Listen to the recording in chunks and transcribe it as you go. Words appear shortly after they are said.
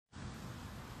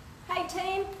Hey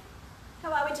team,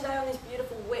 how are we today on this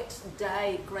beautiful wet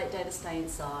day? Great day to stay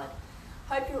inside.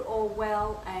 Hope you're all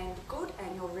well and good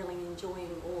and you're really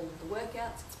enjoying all the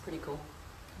workouts. It's pretty cool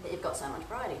that you've got so much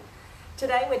variety.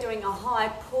 Today we're doing a high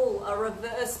pull, a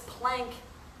reverse plank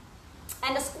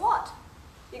and a squat.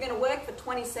 You're going to work for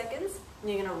 20 seconds and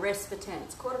you're going to rest for 10.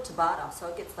 It's called a Tabata, so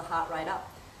it gets the heart rate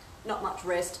up. Not much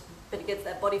rest, but it gets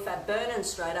that body fat burning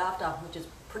straight after, which is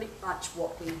pretty much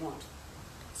what we want.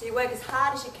 So you work as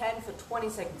hard as you can for 20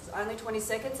 seconds. It's only 20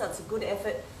 seconds, so it's a good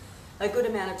effort, a good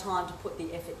amount of time to put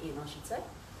the effort in, I should say.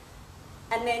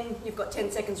 And then you've got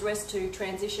 10 seconds rest to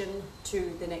transition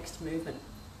to the next movement.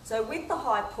 So with the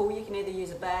high pull, you can either use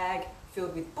a bag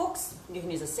filled with books, you can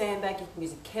use a sandbag, you can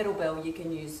use a kettlebell, you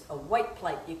can use a weight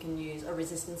plate, you can use a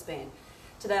resistance band.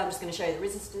 Today I'm just going to show you the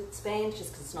resistance band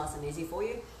just because it's nice and easy for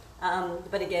you.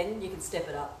 But again, you can step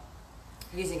it up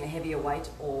using a heavier weight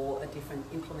or a different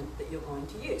implement that you're going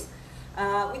to use.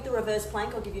 With the reverse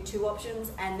plank, I'll give you 2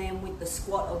 options, and then with the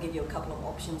squat, I'll give you a couple of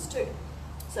options too.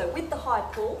 So with the high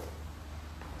pull,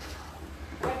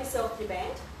 grab yourself your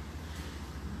band,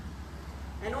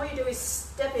 and all you do is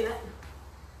step in it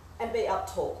and be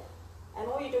up tall. And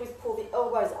all you do is pull the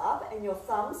elbows up and your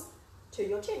thumbs to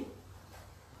your chin.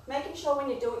 Making sure when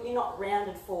you do it, you're not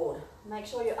rounded forward. Make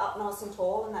sure you're up nice and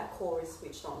tall and that core is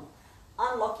switched on.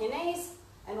 Unlock your knees,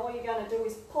 and all you're going to do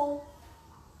is pull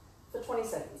for 20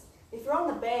 seconds. If you're on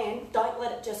the band, don't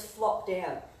let it just flop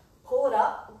down. Pull it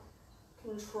up,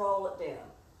 control it down.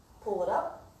 Pull it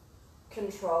up,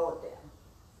 control it down.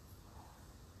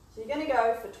 So you're going to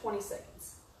go for 20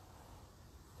 seconds.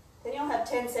 Then you'll have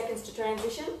 10 seconds to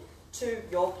transition to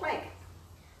your plank.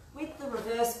 With the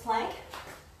reverse plank,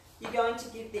 you're going to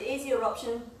give the easier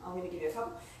option, I'm going to give you a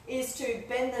couple, is to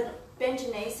bend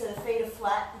your knees so the feet are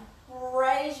flat.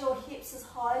 Raise your hips as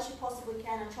high as you possibly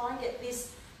can and try and get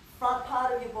this front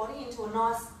part of your body into a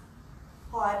nice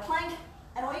high plank.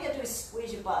 And all you got to do is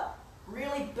squeeze your butt.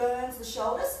 Really burns the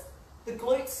shoulders, the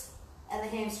glutes and the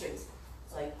hamstrings.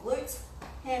 So glutes,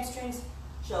 hamstrings,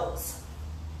 shoulders.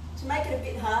 To make it a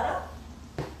bit harder,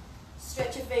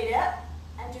 stretch your feet out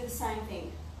and do the same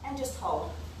thing. And just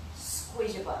hold.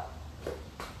 Squeeze your butt.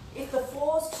 If the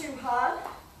floor's too hard,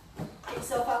 get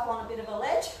yourself up on a bit of a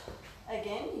ledge.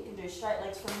 Again, you can do straight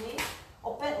legs from here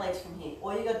or bent legs from here.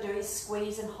 All you got to do is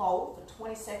squeeze and hold for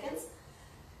 20 seconds,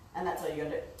 and that's all you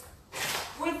got to do.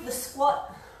 With the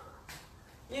squat,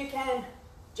 you can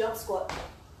jump squat.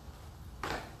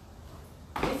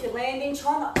 If you're landing,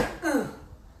 try not to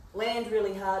land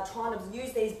really hard. Trying to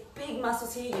use these big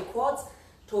muscles here, your quads,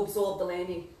 to absorb the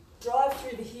landing. Drive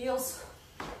through the heels.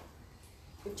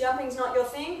 If jumping's not your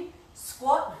thing,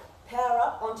 squat, power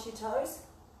up onto your toes,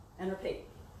 and repeat.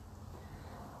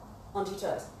 Onto your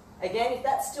toes. Again, if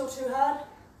that's still too hard,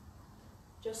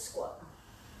 just squat.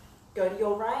 Go to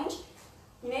your range.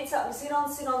 You need something to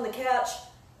sit on the couch,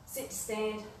 sit to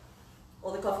stand,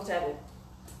 or the coffee table.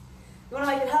 You want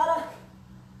to make it harder?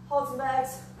 Hold some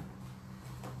bags,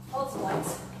 hold some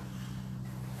weights,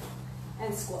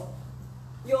 and squat.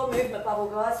 Your movement bubble,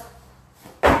 guys.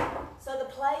 So the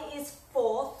play is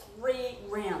for 3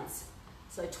 rounds.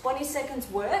 So 20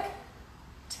 seconds work,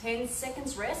 10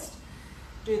 seconds rest.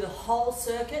 Do the whole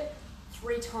circuit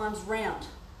 3 times round.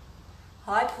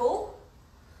 High pull,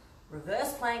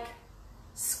 reverse plank,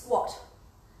 squat.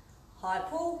 High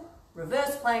pull,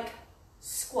 reverse plank,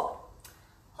 squat.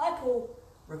 High pull,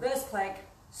 reverse plank,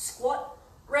 squat.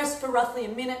 Rest for roughly a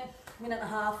minute, minute and a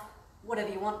half,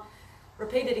 whatever you want.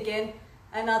 Repeat it again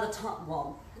another time.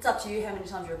 Well, it's up to you how many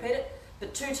times you repeat it,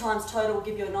 but 2 times total will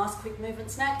give you a nice quick movement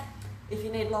snack. If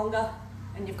you need longer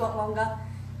and you've got longer,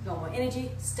 you want more energy,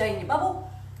 stay in your bubble,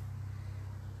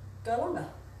 go longer.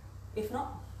 If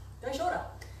not, go shorter.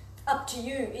 Up to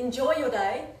you. Enjoy your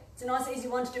day. It's a nice easy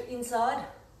one to do inside,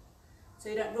 so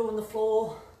you don't ruin the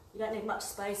floor, you don't need much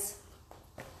space.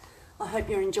 I hope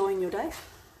you're enjoying your day.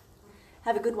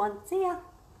 Have a good one. See ya.